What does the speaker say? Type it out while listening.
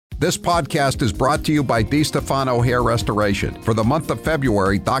This podcast is brought to you by DiStefano Hair Restoration. For the month of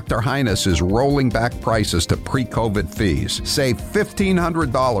February, Dr. Highness is rolling back prices to pre-COVID fees. Save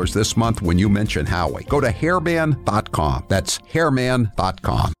 $1,500 this month when you mention Howie. Go to hairman.com. That's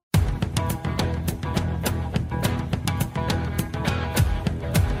hairman.com.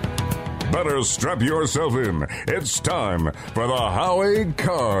 Better strap yourself in. It's time for the Howie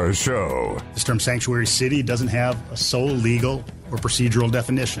Carr Show. This term sanctuary city doesn't have a sole legal or procedural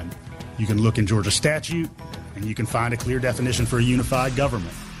definition. You can look in Georgia statute, and you can find a clear definition for a unified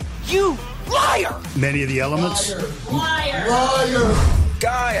government. You liar! Many of the elements... Liar!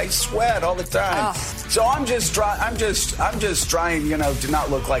 Guy, I sweat all the time. So I'm just trying, to not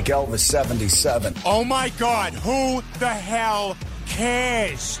look like Elvis 77. Oh my God, who the hell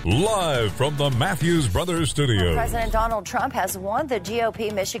cares? Live from the Matthews Brothers studio. President Donald Trump has won the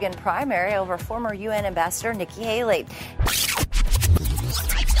GOP Michigan primary over former UN Ambassador Nikki Haley.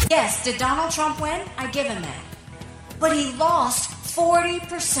 Yes, did Donald Trump win? I give him that. But he lost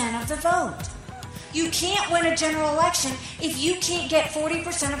 40% of the vote. You can't win a general election if you can't get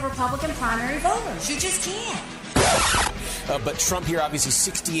 40% of Republican primary voters. You just can't. But Trump here, obviously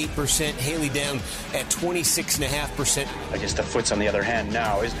 68%. Haley down at 26.5%. I guess the foot's on the other hand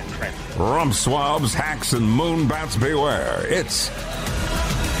now, isn't it, Trent? Rump swabs, hacks, and moonbats beware. It's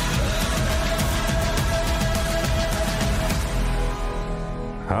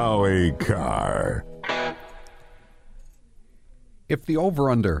Howie Carr. If the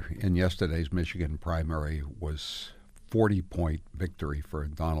over-under in yesterday's Michigan primary was 40-point victory for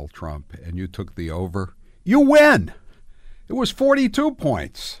Donald Trump and you took the over, you win. It was 42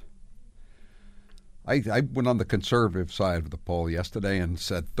 points. I went on the conservative side of the poll yesterday and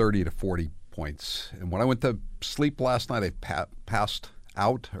said 30 to 40 points. And when I went to sleep last night, I passed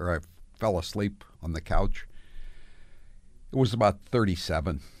out, or I fell asleep on the couch. It was about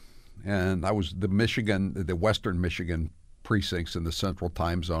 37. And I was the Western Michigan precincts in the Central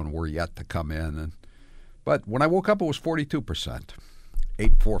Time Zone were yet to come in. But when I woke up, it was 42%.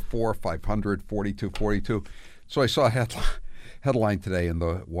 844-500-4242. So I saw a headline today in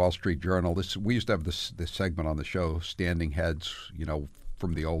the Wall Street Journal. We used to have this segment on the show, Standing Heads,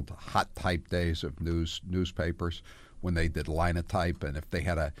 from the old hot type days of newspapers when they did linotype. And if they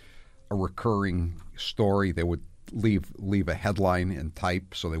had a recurring story, they would leave a headline in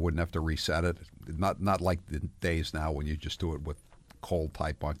type so they wouldn't have to reset it. Not like the days now when you just do it with cold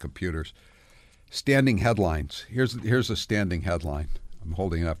type on computers. Standing headlines. Here's a standing headline. I'm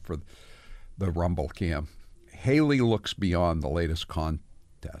holding it up for the Rumble cam. Haley looks beyond the latest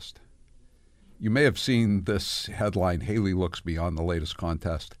contest. You may have seen this headline, Haley looks beyond the latest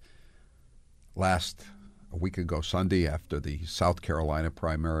contest, a week ago Sunday after the South Carolina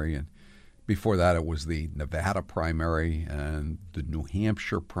primary, and before that it was the Nevada primary and the New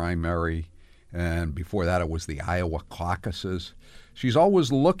Hampshire primary, and before that it was the Iowa caucuses. She's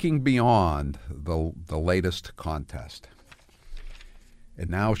always looking beyond the latest contest. And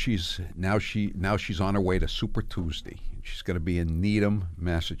now she's on her way to Super Tuesday. She's going to be in Needham,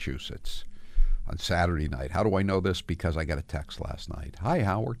 Massachusetts on Saturday night. How do I know this? Because I got a text last night. Hi,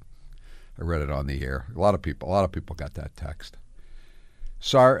 Howard. I read it on the air. A lot of people got that text.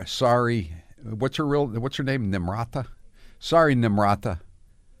 Sorry. What's her name? Nimrata? Sorry, Nimrata.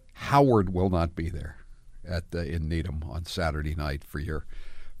 Howard will not be there in Needham on Saturday night for your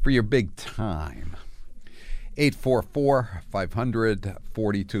big time.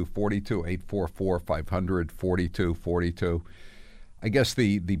 844-500-4242, 844-500-4242. I guess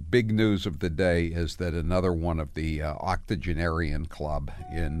the big news of the day is that another one of the octogenarian club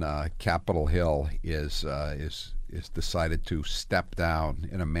in Capitol Hill is decided to step down,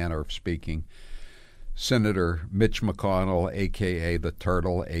 in a manner of speaking. Senator Mitch McConnell, a.k.a. the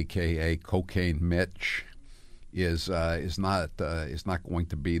Turtle, a.k.a. Cocaine Mitch, is not going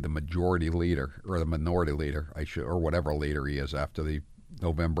to be the majority leader or the minority leader, or whatever leader he is after the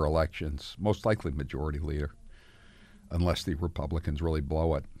November elections. Most likely majority leader, unless the Republicans really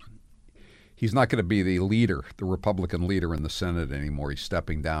blow it. He's not going to be the Republican leader in the Senate anymore. He's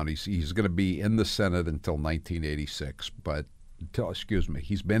stepping down. He's going to be in the Senate until 1986,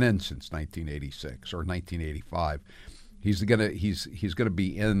 he's been in since 1986 or 1985. He's going to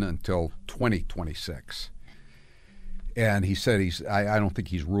be in until 2026. And he said I don't think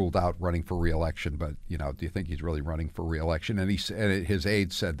he's ruled out running for re-election, but do you think he's really running for re-election? And his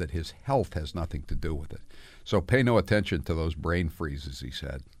aide said that his health has nothing to do with it. So pay no attention to those brain freezes, he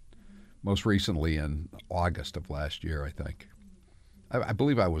said. Most recently in August of last year, I think. I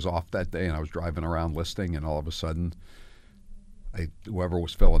believe I was off that day and I was driving around listening, and all of a sudden whoever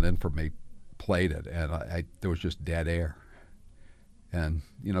was filling in for me played it, and there was just dead air. And,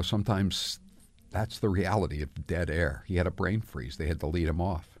 sometimes that's the reality of dead air. He had a brain freeze. They had to lead him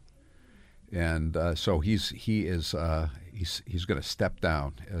off. And so he's going to step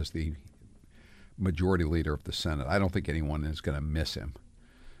down as the majority leader of the Senate. I don't think anyone is going to miss him.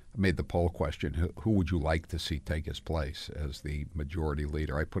 I made the poll question, who would you like to see take his place as the majority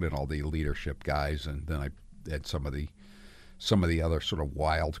leader? I put in all the leadership guys, and then I had some of the other sort of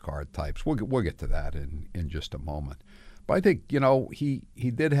wild card types. We'll get to that in just a moment. But I think, he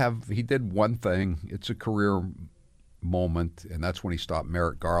did one thing. It's a career moment, and that's when he stopped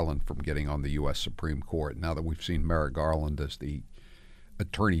Merrick Garland from getting on the U.S. Supreme Court. Now that we've seen Merrick Garland as the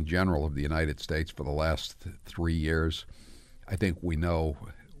Attorney General of the United States for the last 3 years, I think we know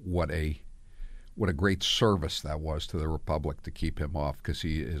what a great service that was to the Republic to keep him off, because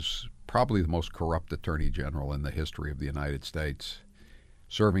he is probably the most corrupt Attorney General in the history of the United States,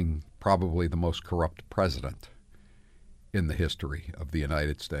 serving probably the most corrupt president in the history of the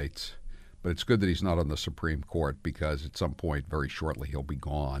United States. But it's good that he's not on the Supreme Court, because at some point very shortly he'll be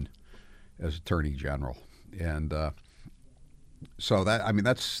gone as Attorney General. And so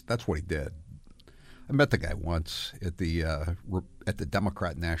that's what he did. I met the guy once at the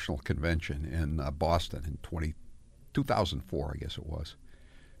Democrat National Convention in Boston in 2004, I guess it was,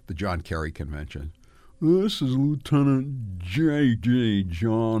 the John Kerry Convention. This is Lieutenant J.J.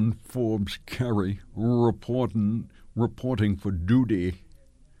 John Forbes Kerry reporting for duty.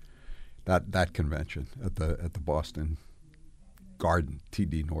 That convention at the Boston Garden,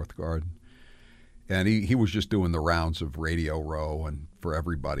 TD North Garden. And he was just doing the rounds of Radio Row and for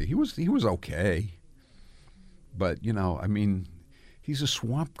everybody. He was okay. But, he's a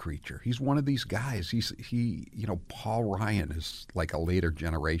swamp creature. He's one of these guys. Paul Ryan is like a later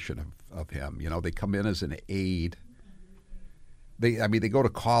generation of him. They come in as an aide. They go to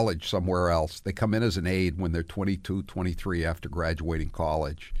college somewhere else. They come in as an aide when they're 22, 23 after graduating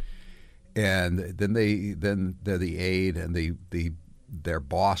college. And then they're the aide, and their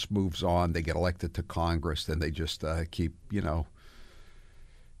boss moves on. They get elected to Congress. Then they just keep,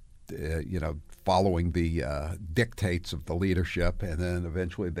 following the dictates of the leadership, and then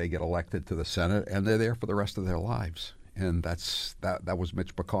eventually they get elected to the Senate, and they're there for the rest of their lives. And that was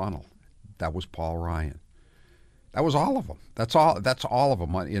Mitch McConnell. That was Paul Ryan. That was all of them. That's all of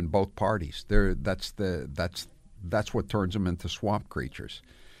them in both parties. That's what turns them into swamp creatures.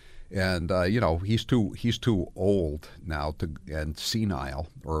 And he's too old now and senile,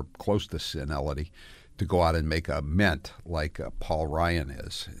 or close to senility, to go out and make a mint like Paul Ryan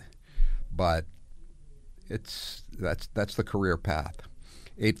is. But that's the career path.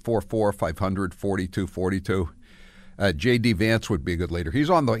 844-500-4242. J.D. Vance would be a good leader. He's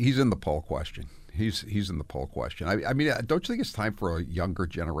in the poll question. He's in the poll question. I mean, don't you think it's time for a younger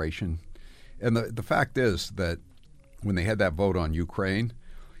generation? And the fact is that when they had that vote on Ukraine,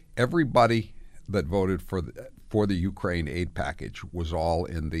 everybody that voted for the Ukraine aid package was all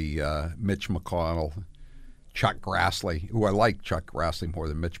in the Mitch McConnell, Chuck Grassley, who I like Chuck Grassley more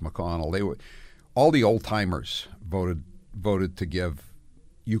than Mitch McConnell. All the old timers voted to give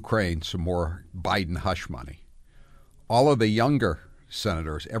Ukraine some more Biden hush money. All of the younger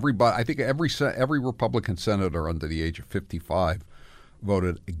senators, everybody, I think every Republican senator under the age of 55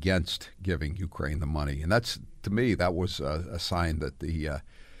 voted against giving Ukraine the money, and to me that was a sign that the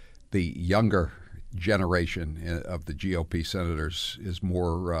younger generation of the GOP senators is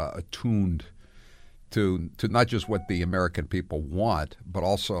more attuned to not just what the American people want, but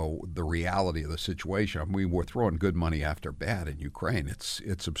also the reality of the situation. I mean, we're throwing good money after bad in Ukraine.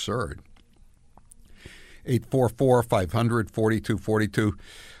 It's absurd. 844-500-4242.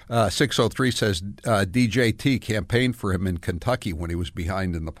 603 says DJT campaigned for him in Kentucky when he was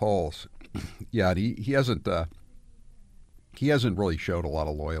behind in the polls. Yeah, he hasn't really showed a lot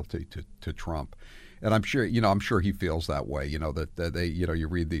of loyalty to Trump. And I'm sure he feels that way, that they, you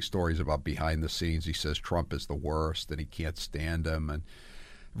read these stories about behind the scenes. He says Trump is the worst and he can't stand him. And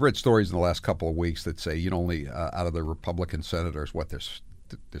I've read stories in the last couple of weeks that say, only out of the Republican senators, there's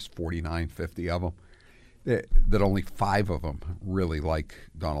 49, 50 of them, that only 5 of them really like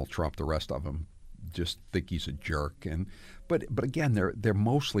Donald Trump. The rest of them just think he's a jerk. But again, they're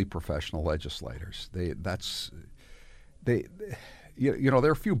mostly professional legislators. There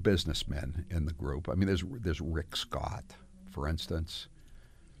are a few businessmen in the group. I mean, there's Rick Scott, for instance,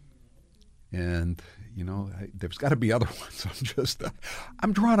 and there's got to be other ones.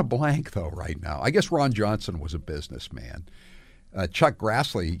 I'm drawing a blank though right now. I guess Ron Johnson was a businessman. Chuck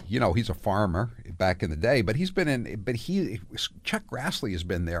Grassley, he's a farmer back in the day, but Chuck Grassley has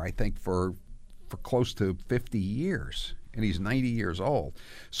been there, I think, for close to 50 years, and he's 90 years old.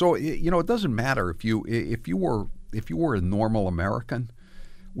 So it doesn't matter if you were if you were a normal American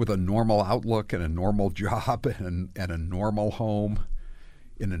with a normal outlook and a normal job and a normal home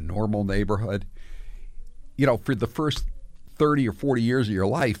in a normal neighborhood, for the first 30 or 40 years of your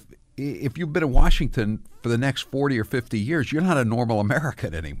life, if you've been in Washington for the next 40 or 50 years, you're not a normal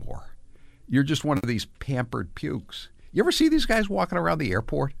American anymore. You're just one of these pampered pukes. You ever see these guys walking around the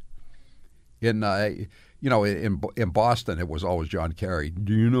airport? In Boston, it was always John Kerry.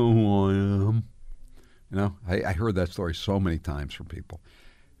 Do you know who I am? I heard that story so many times from people.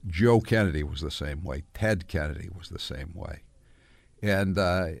 Joe Kennedy was the same way. Ted Kennedy was the same way. And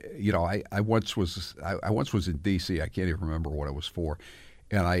I once was in D.C. I can't even remember what it was for,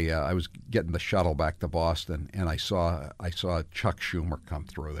 and I was getting the shuttle back to Boston, and I saw Chuck Schumer come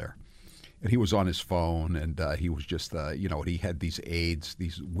through there, and he was on his phone, and he was just he had these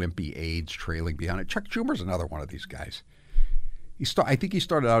wimpy aides trailing behind it. Chuck Schumer's another one of these guys. I think he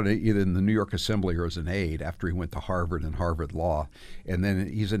started out either in the New York Assembly or as an aide after he went to Harvard and Harvard Law, and then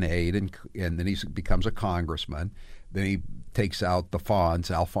he's an aide, and then he becomes a congressman. Then he takes out the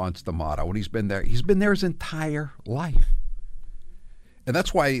Alphonse D'Amato, and he's been there his entire life. And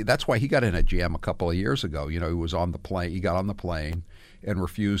that's why he got in a jam a couple of years ago. He was on the plane. He got on the plane and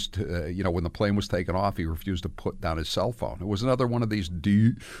refused to, when the plane was taking off, he refused to put down his cell phone. It was another one of these,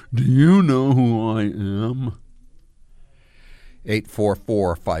 do you know who I am?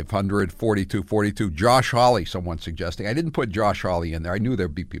 844-500-4242. Josh Hawley, someone suggesting. I didn't put Josh Hawley in there. I knew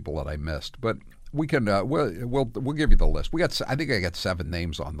there'd be people that I missed, but we can we'll give you the list. I think I got 7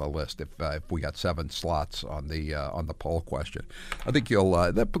 names on the list if we got 7 slots on the poll question. I think there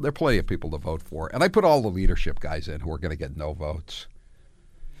are plenty of people to vote for, and I put all the leadership guys in who are going to get no votes.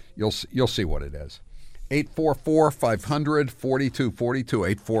 You'll see what it is.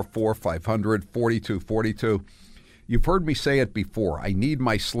 844-500-4242. 844-500-4242. You've heard me say it before. I need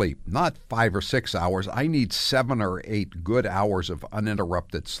my sleep, not 5 or 6 hours. I need 7 or 8 good hours of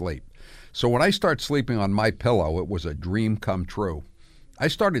uninterrupted sleep. So when I start sleeping on MyPillow, it was a dream come true. I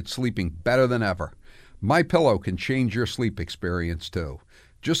started sleeping better than ever. MyPillow can change your sleep experience too.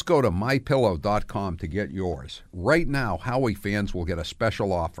 Just go to MyPillow.com to get yours. Right now, Howie fans will get a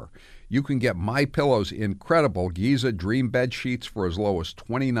special offer. You can get MyPillow's incredible Giza Dream Bed Sheets for as low as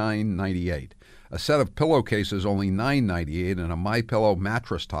 $29.98. A set of pillowcases only $9.98, and a MyPillow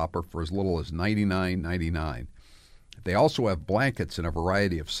mattress topper for as little as $99.99. They also have blankets in a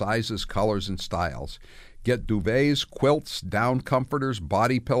variety of sizes, colors, and styles. Get duvets, quilts, down comforters,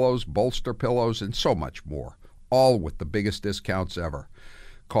 body pillows, bolster pillows, and so much more, all with the biggest discounts ever.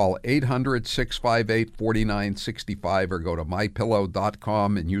 Call 800-658-4965 or go to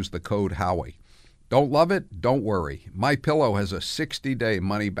MyPillow.com and use the code Howie. Don't love it? Don't worry. MyPillow has a 60-day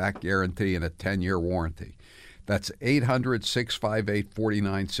money-back guarantee and a 10-year warranty. That's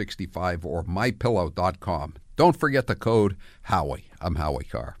 800-658-4965 or MyPillow.com. Don't forget the code Howie. I'm Howie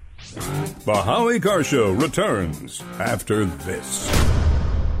Carr. The Howie Carr Show returns after this.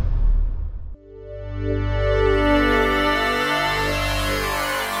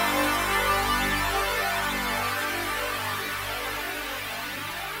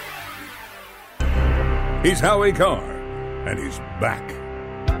 He's Howie Carr, and he's back.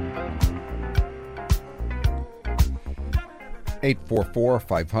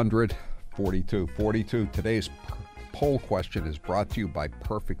 844-500-4242. Today's poll question is brought to you by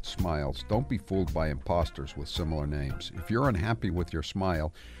Perfect Smiles. Don't be fooled by imposters with similar names. If you're unhappy with your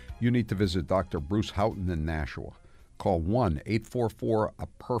smile, you need to visit Dr. Bruce Houghton in Nashua. Call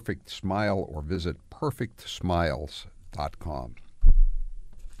 1-844-A-PERFECT-SMILE or visit perfectsmiles.com.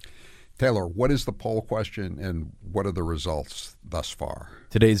 Taylor, what is the poll question and what are the results thus far?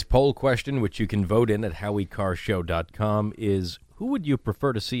 Today's poll question, which you can vote in at HowieCarrShow.com, is who would you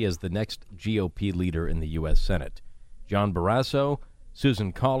prefer to see as the next GOP leader in the U.S. Senate? John Barrasso,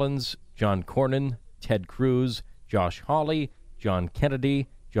 Susan Collins, John Cornyn, Ted Cruz, Josh Hawley, John Kennedy,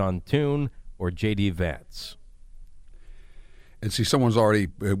 John Thune, or J.D. Vance? And see, someone's already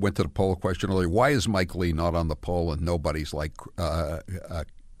went to the poll question earlier. Why is Mike Lee not on the poll and nobody's like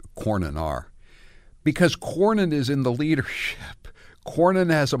Cornyn are? Because Cornyn is in the leadership. Cornyn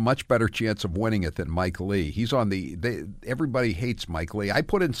has a much better chance of winning it than Mike Lee. He's on everybody hates Mike Lee. I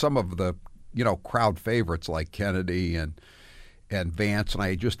put in some of the, crowd favorites like Kennedy and Vance, and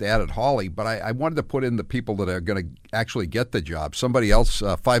I just added Hawley, but I wanted to put in the people that are going to actually get the job. Somebody else,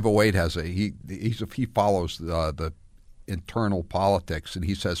 508 has he follows the internal politics, and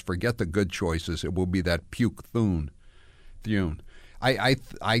he says, forget the good choices. It will be that puke Thune. I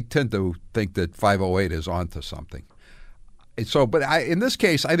tend to think that 508 is onto something. So, but in this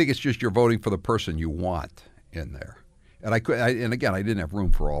case, I think it's just you're voting for the person you want in there. And again, I didn't have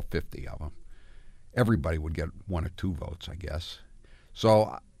room for all 50 of them. everybody would get 1 or 2 votes, I guess.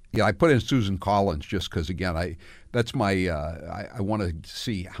 So, yeah, I put in Susan Collins just because, again, I want to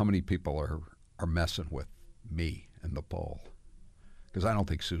see how many people are messing with me in the poll, because I don't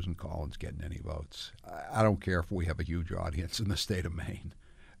think Susan Collins getting any votes. I don't care if we have a huge audience in the state of Maine.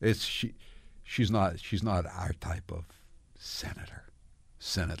 She's not our type of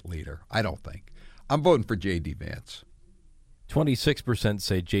Senate leader, I don't think. I'm voting for J.D. Vance. 26%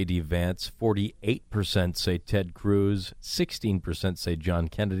 say J.D. Vance, 48% say Ted Cruz, 16% say John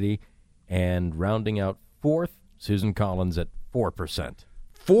Kennedy, and rounding out fourth, Susan Collins at 4%.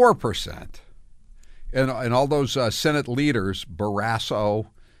 4%. And all those Senate leaders, Barrasso,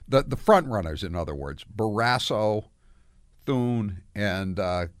 the front runners, in other words, Barrasso, Thune, and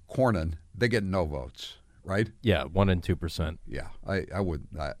Cornyn, they get no votes, right? Yeah, 1% and 2%. Yeah, I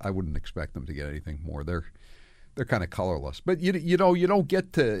wouldn't expect them to get anything more. They're kind of colorless. But you don't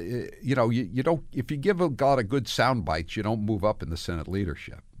get to you don't, if you give a lot of good sound bites, you don't move up in the Senate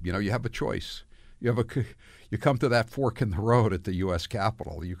leadership. You have a choice. You come to that fork in the road at the U.S.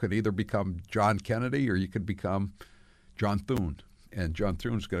 Capitol. You could either become John Kennedy or you could become John Thune, and John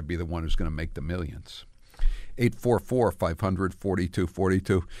Thune's going to be the one who's going to make the millions.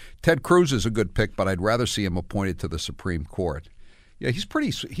 844-500-4242. Ted Cruz is a good pick, but I'd rather see him appointed to the Supreme Court. Yeah,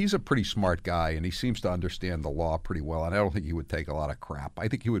 he's a pretty smart guy, and he seems to understand the law pretty well, and I don't think he would take a lot of crap. I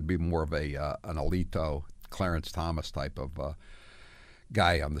think he would be more of an Alito, Clarence Thomas type of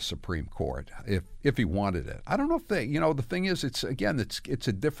guy on the Supreme Court if he wanted it. I don't know if the thing is, it's a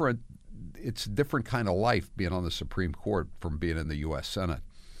different kind of life being on the Supreme Court from being in the U.S. Senate.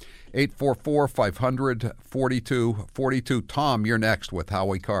 844-500-4242. Tom, you're next with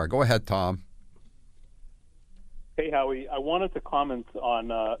Howie Carr. Go ahead, Tom. Hey, Howie. I wanted to comment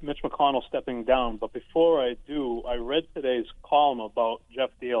on Mitch McConnell stepping down, but before I do, I read today's column about Jeff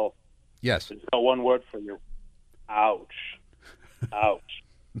Deal. Yes. It's got one word for you. Ouch. Ouch.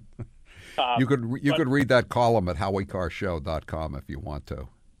 You could read that column at HowieCarrShow.com if you want to.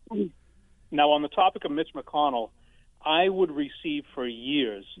 Now, on the topic of Mitch McConnell, I would receive for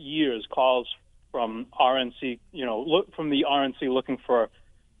years calls from RNC, from the RNC looking for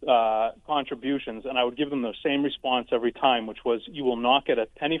contributions, and I would give them the same response every time, which was, you will not get a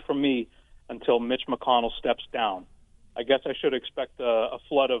penny from me until Mitch McConnell steps down. I guess I should expect a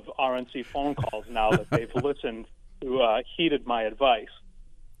flood of RNC phone calls now that they've listened to heeded my advice.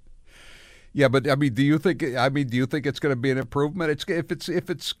 Yeah, but do you think it's going to be an improvement? If it's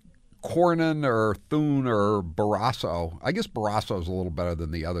Cornyn or Thune or Barrasso. I guess Barrasso's a little better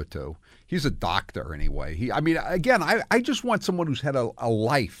than the other two. He's a doctor anyway. I just want someone who's had a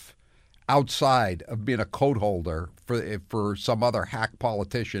life outside of being a coat holder for some other hack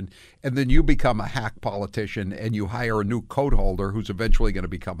politician, and then you become a hack politician and you hire a new coat holder who's eventually going to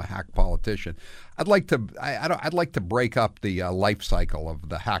become a hack politician. I'd like to break up the life cycle of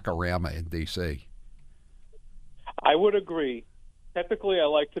the hackorama in D.C. I would agree. Typically, I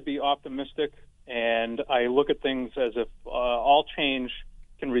like to be optimistic, and I look at things as if all change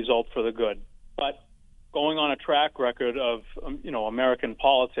can result for the good. But going on a track record of American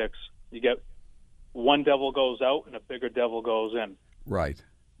politics, you get one devil goes out and a bigger devil goes in. Right.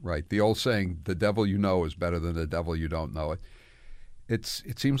 The old saying, "The devil you know is better than the devil you don't know." It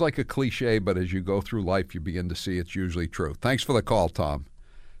seems like a cliche, but as you go through life, you begin to see it's usually true. Thanks for the call, Tom.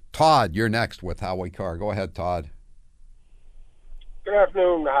 Todd, you're next with Howie Carr. Go ahead, Todd. Good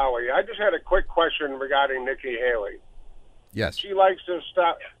afternoon, Howie. I just had a quick question regarding Nikki Haley. Yes. She likes to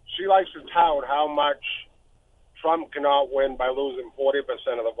tout how much Trump cannot win by losing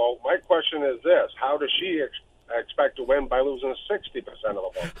 40% of the vote. My question is this: how does she expect to win by losing 60%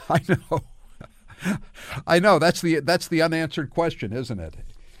 of the vote? I know. That's the unanswered question, isn't it?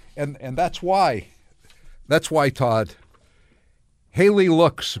 And that's why Todd, Haley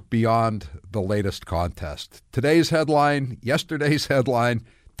looks beyond the latest contest. Today's headline, yesterday's headline,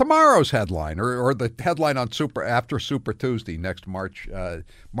 tomorrow's headline, or the headline on after Super Tuesday next March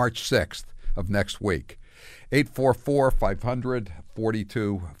 6th of next week.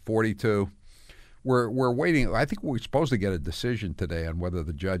 844-500-4242. We're waiting. I think we're supposed to get a decision today on whether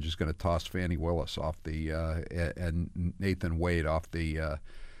the judge is going to toss Fani Willis off and Nathan Wade off the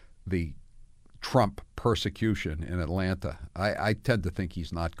Trump persecution in Atlanta. I tend to think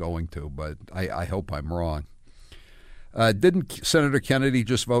he's not going to, but I hope I'm wrong. Didn't Senator Kennedy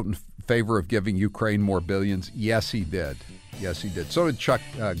just vote in favor of giving Ukraine more billions? Yes, he did. So did Chuck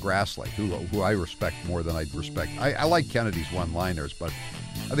Grassley, who I respect more than I'd respect. I like Kennedy's one-liners, but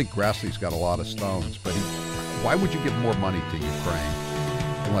I think Grassley's got a lot of stones. But why would you give more money to Ukraine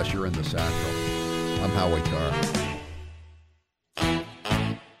unless you're in the Satchel? I'm Howie Carr.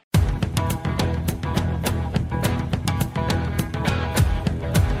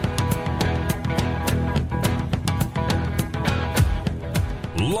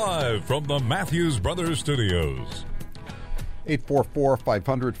 Live from the Matthews Brothers Studios.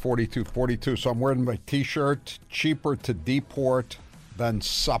 844-500-4242. So I'm wearing my T-shirt, cheaper to deport than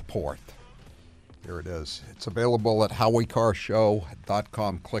support. Here it is. It's available at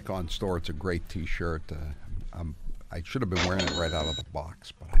HowieCarrShow.com. Click on store. It's a great T-shirt. I should have been wearing it right out of the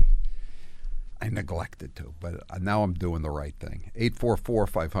box, but I neglected to. But now I'm doing the right thing.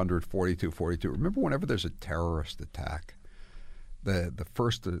 844-500-4242. Remember, whenever there's a terrorist attack,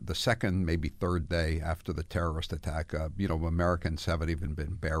 the second, maybe third day after the terrorist attack, Americans haven't even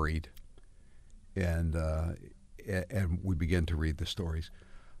been buried, and we begin to read the stories.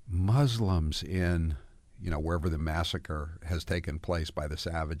 Muslims in, wherever the massacre has taken place by the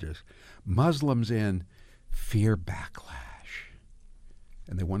savages, Muslims in fear backlash.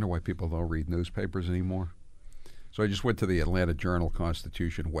 And they wonder why people don't read newspapers anymore. So I just went to the Atlanta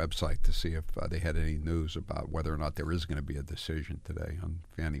Journal-Constitution website to see if they had any news about whether or not there is going to be a decision today on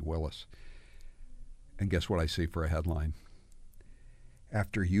Fannie Willis. And guess what I see for a headline?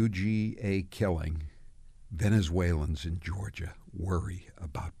 After UGA killing, Venezuelans in Georgia worry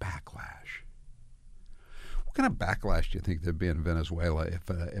about backlash. What kind of backlash do you think there'd be in Venezuela if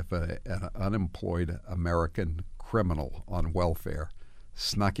an unemployed American criminal on welfare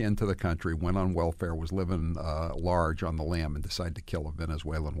snuck into the country, went on welfare, was living large on the lam, and decided to kill a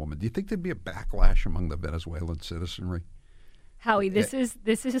Venezuelan woman? Do you think there'd be a backlash among the Venezuelan citizenry? Howie, this is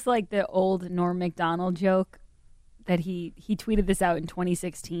like the old Norm Macdonald joke that he tweeted this out in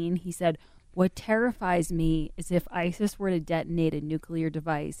 2016. He said, "What terrifies me is if ISIS were to detonate a nuclear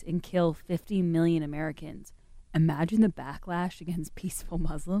device and kill 50 million Americans. Imagine the backlash against peaceful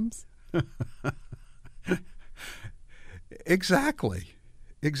Muslims." Exactly.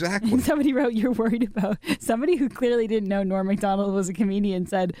 And somebody wrote, "You're worried about," somebody who clearly didn't know Norm Macdonald was a comedian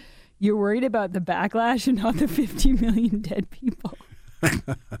said, "You're worried about the backlash and not the 50 million dead people."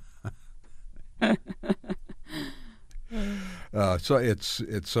 So it's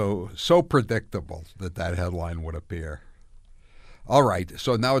so predictable that headline would appear. All right,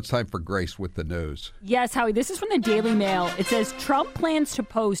 so now it's time for Grace with the news. Yes, Howie, this is from the Daily Mail. It says Trump plans to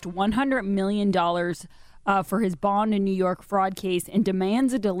post $100 million for his bond in New York fraud case and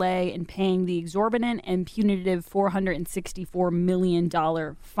demands a delay in paying the exorbitant and punitive $464 million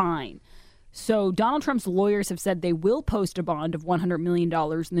fine. So Donald Trump's lawyers have said they will post a bond of $100 million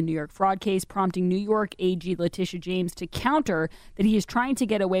in the New York fraud case, prompting New York AG Letitia James to counter that he is trying to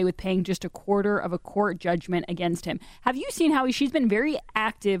get away with paying just a quarter of a court judgment against him. Have you seen how she's been very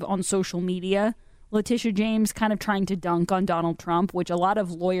active on social media? Letitia James kind of trying to dunk on Donald Trump, which a lot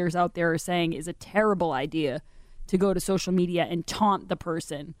of lawyers out there are saying is a terrible idea, to go to social media and taunt the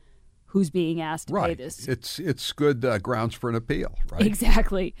person who's being asked to pay this. It's good grounds for an appeal, right?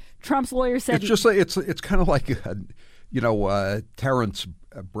 Exactly. Trump's lawyer said it's just like it's kind of like Terrence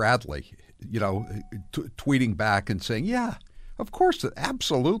Bradley, tweeting back and saying, "Yeah, of course,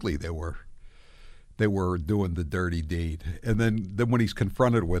 absolutely, they were doing the dirty deed," and then when he's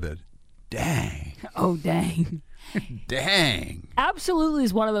confronted with it, dang. Oh, dang. Dang. Absolutely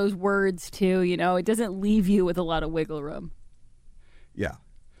is one of those words too. It doesn't leave you with a lot of wiggle room. Yeah.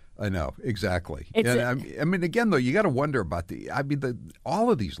 I know, exactly. Again, though, you got to wonder about all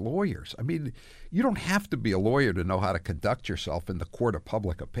of these lawyers. You don't have to be a lawyer to know how to conduct yourself in the court of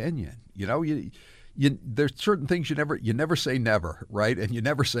public opinion. There's certain things you never say never, right? And you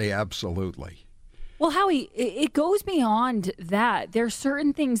never say absolutely. Well, Howie, it goes beyond that. There's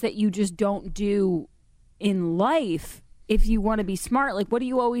certain things that you just don't do in life if you want to be smart. Like, what do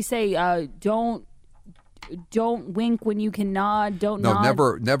you always say? Don't wink when you can nod.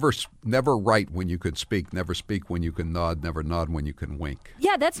 Nod. Never write when you can speak. Never speak when you can nod. Never nod when you can wink.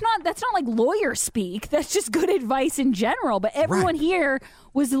 Yeah, that's not like lawyer speak. That's just good advice in general. But everyone here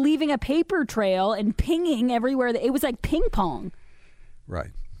was leaving a paper trail and pinging everywhere. It was like ping pong. Right.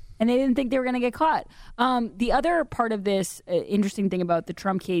 And they didn't think they were going to get caught. The other part of this interesting thing about the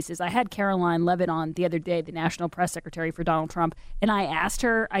Trump case is I had Caroline Levitt on the other day, the national press secretary for Donald Trump, and I asked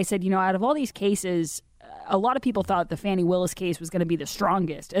her, I said, out of all these cases, a lot of people thought the Fannie Willis case was going to be the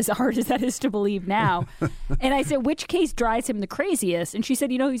strongest, as hard as that is to believe now. And I said, which case drives him the craziest? And she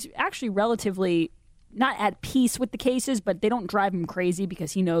said, he's actually relatively not at peace with the cases, but they don't drive him crazy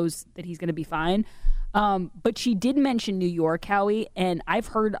because he knows that he's going to be fine. But she did mention New York, Howie, and I've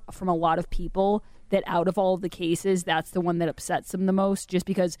heard from a lot of people that out of all of the cases, that's the one that upsets them the most, just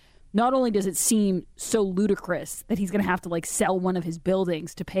because not only does it seem so ludicrous that he's going to have to sell one of his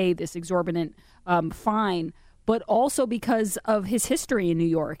buildings to pay this exorbitant fine, but also because of his history in New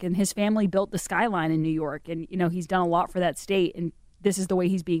York, and his family built the skyline in New York, and he's done a lot for that state, and this is the way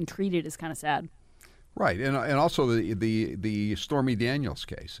he's being treated is kind of sad. Right, and also the Stormy Daniels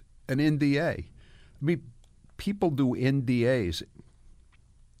case. an NDA. I mean, people do NDAs,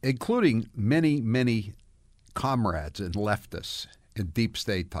 including many, many comrades and leftists and deep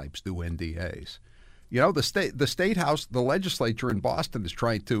state types do NDAs. You know, the state house, the legislature in Boston is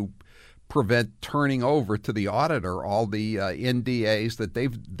trying to prevent turning over to the auditor all the NDAs that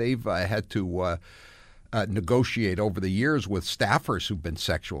they've had to negotiate over the years with staffers who've been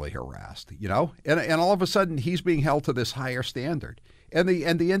sexually harassed. You know, and all of a sudden he's being held to this higher standard, and the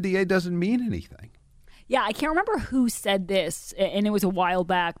NDA doesn't mean anything. Yeah, I can't remember who said this, and it was a while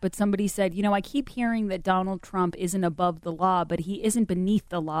back, but somebody said, you know, I keep hearing that Donald Trump isn't above the law, but he isn't beneath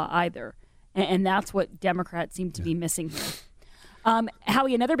the law either. And that's what Democrats seem to be missing here.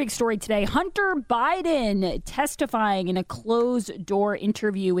 Howie, another big story today. Hunter Biden testifying in a closed-door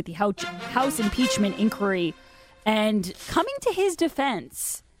interview with the House impeachment inquiry. And coming to his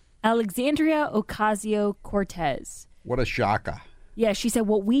defense, Alexandria Ocasio-Cortez. What a shocker. Yeah, she said,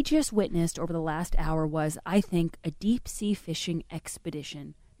 what we just witnessed over the last hour was, I think, a deep-sea fishing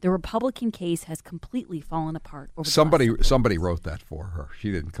expedition. The Republican case has completely fallen apart. Over Somebody wrote that for her.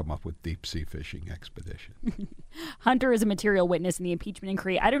 She didn't come up with deep-sea fishing expedition. Hunter is a material witness in the impeachment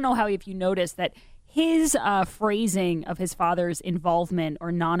inquiry. I don't know, Howie, if you noticed that his phrasing of his father's involvement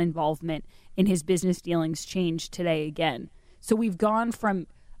or non-involvement in his business dealings changed today again. So we've gone from,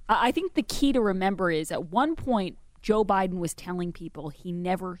 I think the key to remember is at one point, Joe Biden was telling people he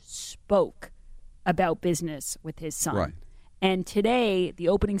never spoke about business with his son. Right. And today, the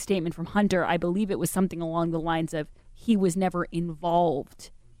opening statement from Hunter, I believe it was something along the lines of he was never involved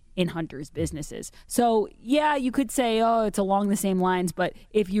in Hunter's businesses. So, yeah, you could say, oh, it's along the same lines. But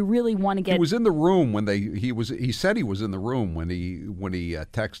if you really want to get... He was in the room when he said he was in the room when he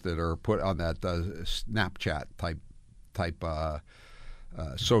texted or put on that Snapchat type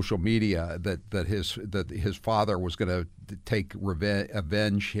social media that his father was going to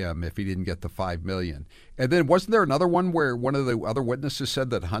avenge him if he didn't get the $5 million. And then wasn't there another one where one of the other witnesses said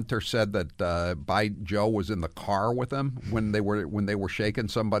that Hunter said that Joe was in the car with him when they were shaking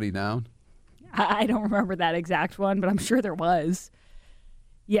somebody down? I don't remember that exact one, but I'm sure there was.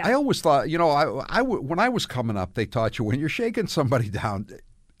 Yeah, I always thought, you know, when I was coming up, they taught you when you're shaking somebody down,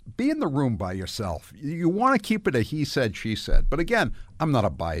 be in the room by yourself. You want to keep it a he said, she said. But again, I'm not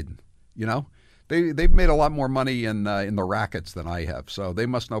a Biden. You know, they've made a lot more money in the rackets than I have, so they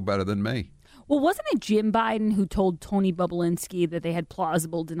must know better than me. Well, wasn't it Jim Biden who told Tony Bobulinski that they had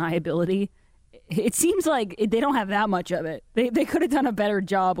plausible deniability? It seems like they don't have that much of it. They could have done a better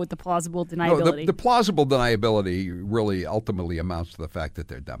job with the plausible deniability. No, the plausible deniability really ultimately amounts to the fact that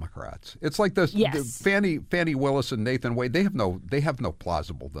they're Democrats. It's like the Fannie Willis and Nathan Wade. They have no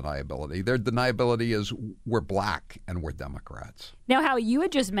plausible deniability. Their deniability is we're black and we're Democrats. Now, Howie, you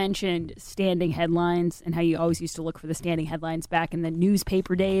had just mentioned standing headlines and how you always used to look for the standing headlines back in the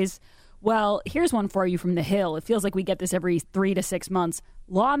newspaper days. Well, here's one for you from The Hill. It feels like we get this every 3 to 6 months.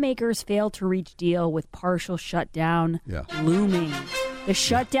 Lawmakers fail to reach deal with partial shutdown looming. The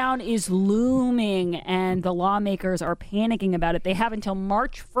shutdown is looming, and the lawmakers are panicking about it. They have until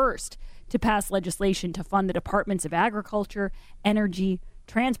March 1st to pass legislation to fund the Departments of Agriculture, Energy,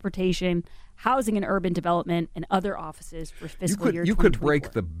 Transportation, Housing and Urban Development, and other offices for fiscal year 2024. You could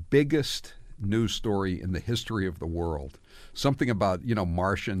break the biggest news story in the history of the world. Something about, you know,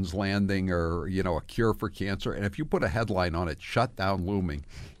 Martians landing or, you know, a cure for cancer. And if you put a headline on it, shutdown looming,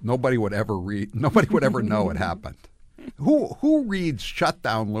 nobody would ever know it happened. Who reads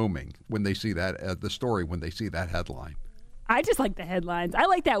shutdown looming when they see that, the story, when they see that headline? I just like the headlines. I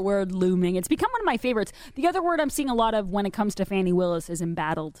like that word looming. It's become one of my favorites. The other word I'm seeing a lot of when it comes to Fannie Willis is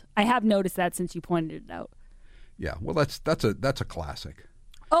embattled. I have noticed that since you pointed it out. Yeah, well, that's a classic.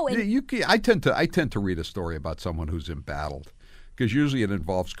 Oh, and I tend to read a story about someone who's embattled because usually it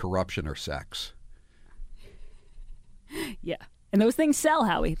involves corruption or sex. Yeah. And those things sell,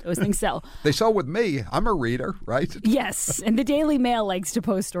 Howie. Those things sell. They sell with me. I'm a reader, right? Yes. And the Daily Mail likes to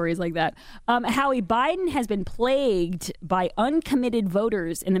post stories like that. Howie, Biden has been plagued by uncommitted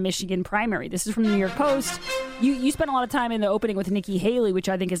voters in the Michigan primary. This is from the New York Post. You spent a lot of time in the opening with Nikki Haley, which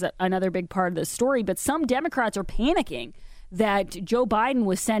I think is another big part of the story. But some Democrats are panicking that Joe Biden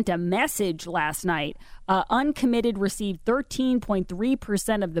was sent a message last night. Uncommitted received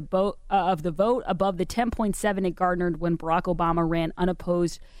 13.3% of the vote, above the 10.7% it garnered when Barack Obama ran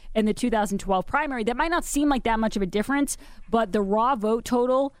unopposed in the 2012 primary. That might not seem like that much of a difference, but the raw vote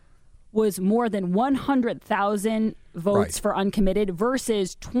total was more than 100,000 votes for uncommitted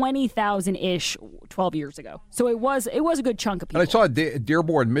versus 20,000-ish 12 years ago. So it was a good chunk of people. And I saw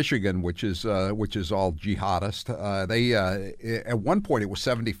Dearborn, Michigan, which is all jihadist. They at one point it was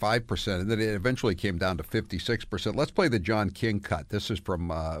 75%, and then it eventually came down to 56%. Let's play the John King cut. This is from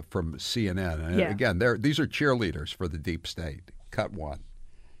CNN. And again, these are cheerleaders for the deep state. Cut one.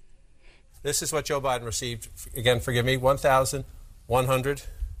 This is what Joe Biden received. Again, forgive me,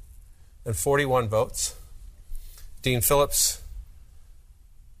 1,141 votes. Dean Phillips,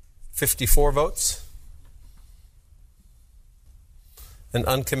 54 votes. And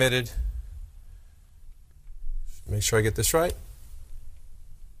uncommitted, make sure I get this right,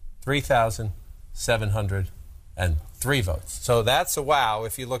 3,703 votes. So that's a wow.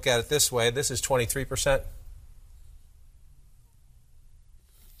 If you look at it this way, this is 23%. What's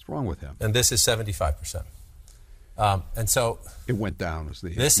wrong with him? And this is 75%. And so it went down.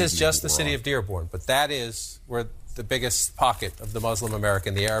 This is just the city of Dearborn, but that is where the biggest pocket of the Muslim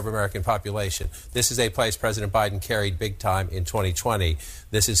American, the Arab American population. This is a place President Biden carried big time in 2020.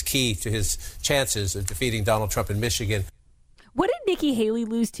 This is key to his chances of defeating Donald Trump in Michigan. What did Nikki Haley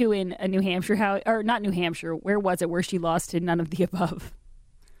lose to in New Hampshire? Or not New Hampshire. Where was it where she lost to none of the above?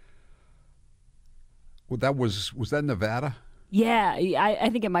 Well, was that Nevada? Yeah, I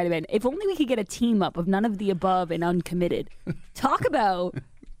think it might have been. If only we could get a team up of none of the above and uncommitted. Talk about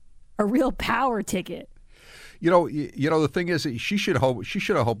a real power ticket. You know, the thing is, she should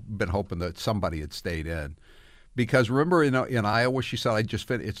have been hoping that somebody had stayed in, because remember in Iowa, she said,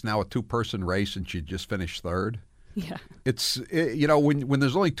 it's now a 2-person race, and she just finished third. Yeah, when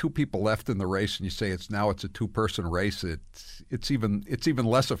there's only 2 people left in the race, and you say it's a 2-person race, it's even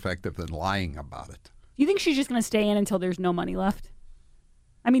less effective than lying about it. You think she's just going to stay in until there's no money left?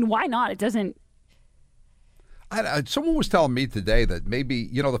 I mean, why not? It doesn't. Someone was telling me today that maybe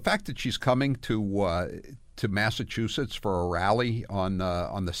the fact that she's coming to Massachusetts for a rally on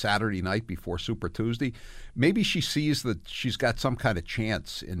the Saturday night before Super Tuesday, maybe she sees that she's got some kind of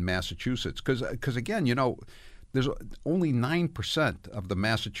chance in Massachusetts, because again, there's only 9% of the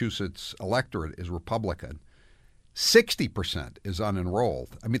Massachusetts electorate is Republican. 60% is unenrolled.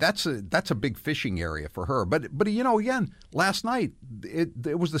 I mean, that's a big fishing area for her. But again, last night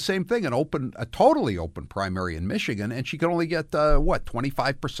it was the same thing, a totally open primary in Michigan, and she could only get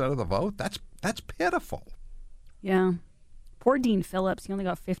 25% of the vote. That's pitiful. Yeah, poor Dean Phillips. He only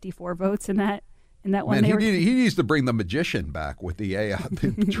got 54 votes in that one. Man, he needs to bring the magician back with the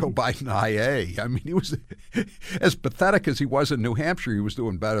Joe Biden IA. I mean, he was as pathetic as he was in New Hampshire. He was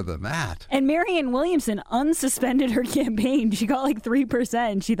doing better than that. And Marianne Williamson unsuspended her campaign. She got like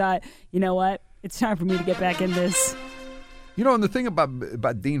 3%. She thought, you know what? It's time for me to get back in this. And the thing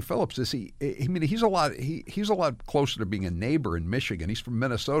about Dean Phillips is he's a lot closer to being a neighbor in Michigan. He's from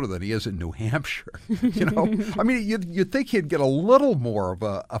Minnesota than he is in New Hampshire. I mean, you'd think he'd get a little more of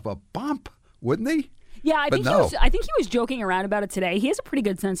a bump, wouldn't he? Yeah, I think he was joking around about it today. He has a pretty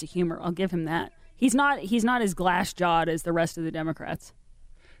good sense of humor. I'll give him that. He's not as glass-jawed as the rest of the Democrats.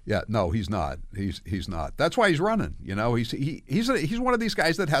 Yeah, no, he's not. He's not. That's why he's running. He's one of these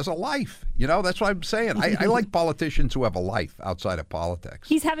guys that has a life. That's what I'm saying. I like politicians who have a life outside of politics.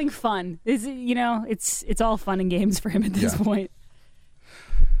 He's having fun. It's all fun and games for him at this point.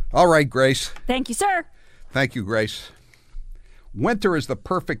 All right, Grace. Thank you, sir. Thank you, Grace. Winter is the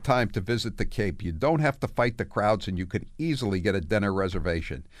perfect time to visit the Cape. You don't have to fight the crowds, and you can easily get a dinner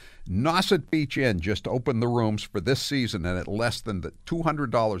reservation. Nauset Beach Inn just opened the rooms for this season, and at less than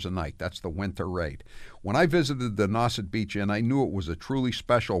 $200 a night. That's the winter rate. When I visited the Nauset Beach Inn, I knew it was a truly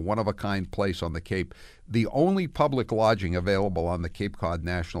special, one-of-a-kind place on the Cape, the only public lodging available on the Cape Cod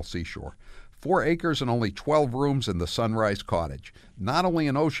National Seashore. 4 acres and only 12 rooms in the Sunrise Cottage. Not only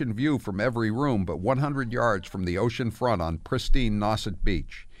an ocean view from every room, but 100 yards from the ocean front on pristine Nauset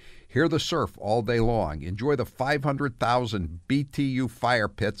Beach. Hear the surf all day long. Enjoy the 500,000 BTU fire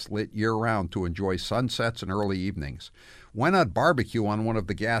pits lit year-round to enjoy sunsets and early evenings. Why not barbecue on one of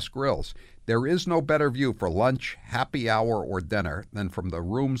the gas grills? There is no better view for lunch, happy hour, or dinner than from the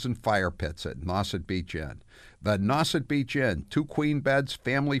rooms and fire pits at Nauset Beach Inn. The Nauset Beach Inn, 2 queen beds,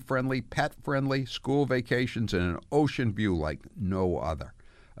 family-friendly, pet-friendly, school vacations, and an ocean view like no other.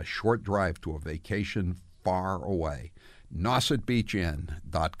 A short drive to a vacation far away.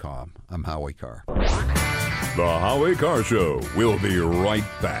 NausetBeachInn.com. I'm Howie Carr. The Howie Carr Show. We'll be right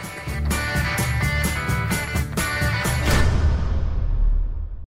back.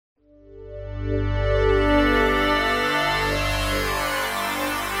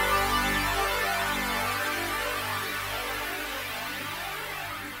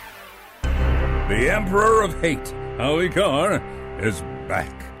 The Emperor of Hate, Howie Carr, is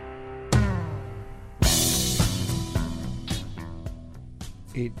back.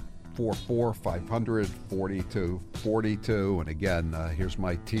 844-500-4242. And again, here's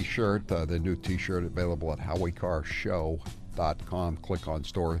my T-shirt, the new T-shirt available at HowieCarrShow.com. Click on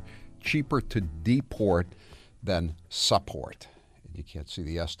store. Cheaper to deport than support. And you can't see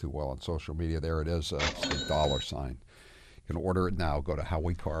the S too well on social media. There it is, it's the $. You can order it now. Go to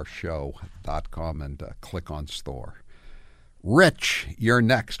HowieCarrShow.com and click on store. Rich, you're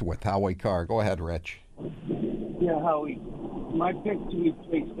next with Howie Carr. Go ahead, Rich. Yeah, Howie. My pick to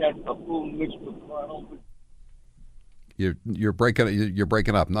replace that buffoon Mitch McConnell. You're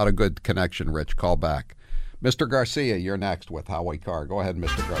breaking up. Not a good connection, Rich. Call back. Mr. Garcia, you're next with Howie Carr. Go ahead,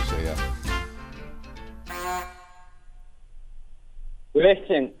 Mr. Garcia.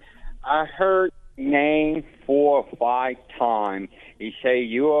 Listen, I heard your name 4 or 5 times. You say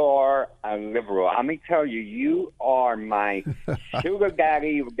you are a liberal. Let me tell you, you are my sugar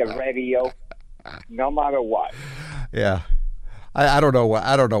daddy of the radio, no matter what. Yeah. I don't know what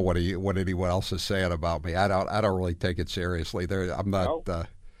what anyone else is saying about me. I don't really take it seriously. I'm not. Nope.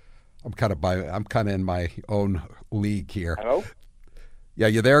 I'm kind of in my own league here. Hello? Yeah,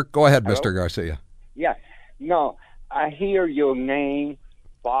 you there? Go ahead, Hello? Mr. Garcia. Yeah. No, I hear your name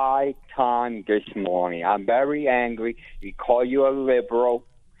 5 times this morning. I'm very angry. He call you a liberal.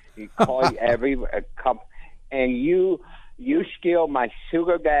 He call you and you steal my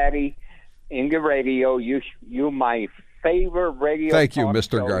sugar daddy in the radio. You my favorite radio. Thank you,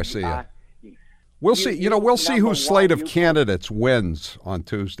 Mr. Garcia. We'll see. We'll see whose slate of candidates wins on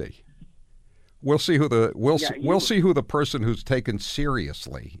Tuesday. We'll see who we'll see who the person who's taken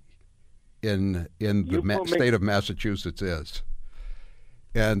seriously in the state of Massachusetts is.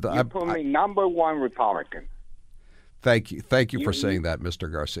 And you put me number 1 Republican. Thank you for saying that,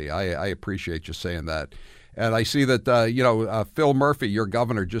 Mr. Garcia. I appreciate you saying that. And I see that Phil Murphy, your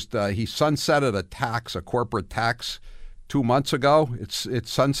governor, just he sunsetted a corporate tax 2 months ago. It's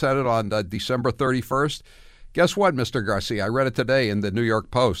sunsetted on December 31st. Guess what, Mr. Garcia? I read it today in the New York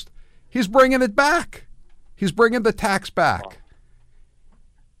Post. He's bringing it back. He's bringing the tax back.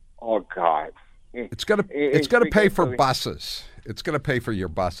 Oh God! It's gonna pay for buses. It's gonna pay for your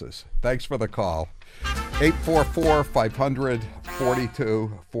buses. Thanks for the call.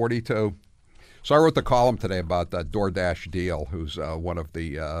 844-500-4242. So I wrote the column today about DoorDash Deal, who's one of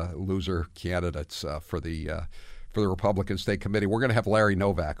the loser candidates for the Republican State Committee. We're going to have Larry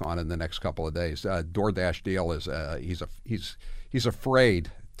Novak on in the next couple of days. DoorDash Deal is he's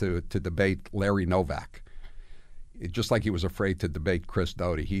afraid to debate Larry Novak, just like he was afraid to debate Chris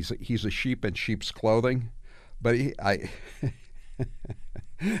Doty. He's a sheep in sheep's clothing, but he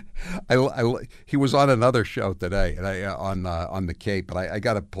was on another show today, and on the Cape, and I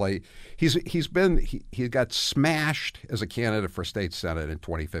got to play. He got smashed as a candidate for state senate in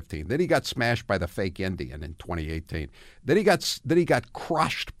 2015. Then he got smashed by the fake Indian in 2018. Then he got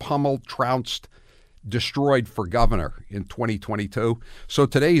crushed, pummeled, trounced, destroyed for governor in 2022. So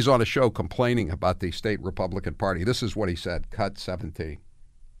today he's on a show complaining about the state Republican Party. This is what he said. Cut 17.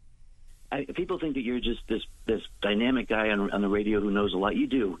 People think that you're just this dynamic guy on the radio who knows a lot. You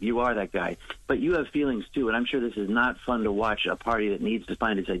do. You are that guy. But you have feelings, too, and I'm sure this is not fun to watch a party that needs to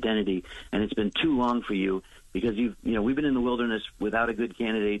find its identity, and it's been too long for you because we've been in the wilderness without a good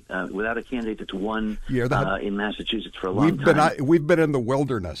candidate, without a candidate that's won in Massachusetts for a long time. We've been in the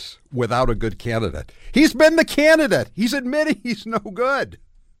wilderness without a good candidate. He's been the candidate. He's admitting he's no good.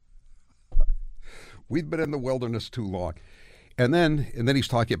 We've been in the wilderness too long. And then he's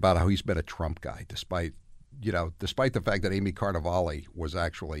talking about how he's been a Trump guy, despite the fact that Amy Carnevale was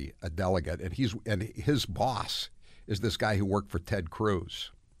actually a delegate, and his boss is this guy who worked for Ted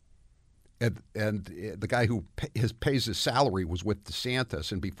Cruz, and the guy who pays his salary was with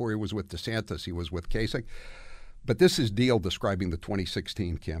DeSantis, and before he was with DeSantis, he was with Kasich. But this is Deal describing the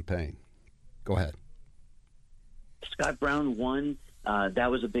 2016 campaign. Go ahead. Scott Brown won.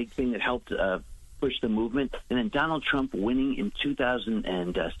 That was a big thing that helped push the movement. And then Donald Trump winning in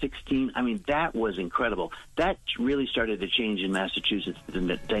 2016, I mean, that was incredible. That really started to change in Massachusetts,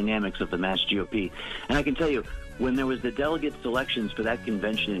 the dynamics of the Mass GOP. And I can tell you, when there was the delegate selections for that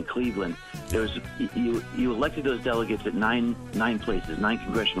convention in Cleveland, there was you elected those delegates at nine places, 9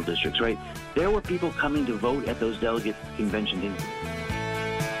 congressional districts, right? There were people coming to vote at those delegate conventions.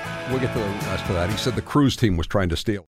 We'll get to the rest of that. He said the Cruz team was trying to steal.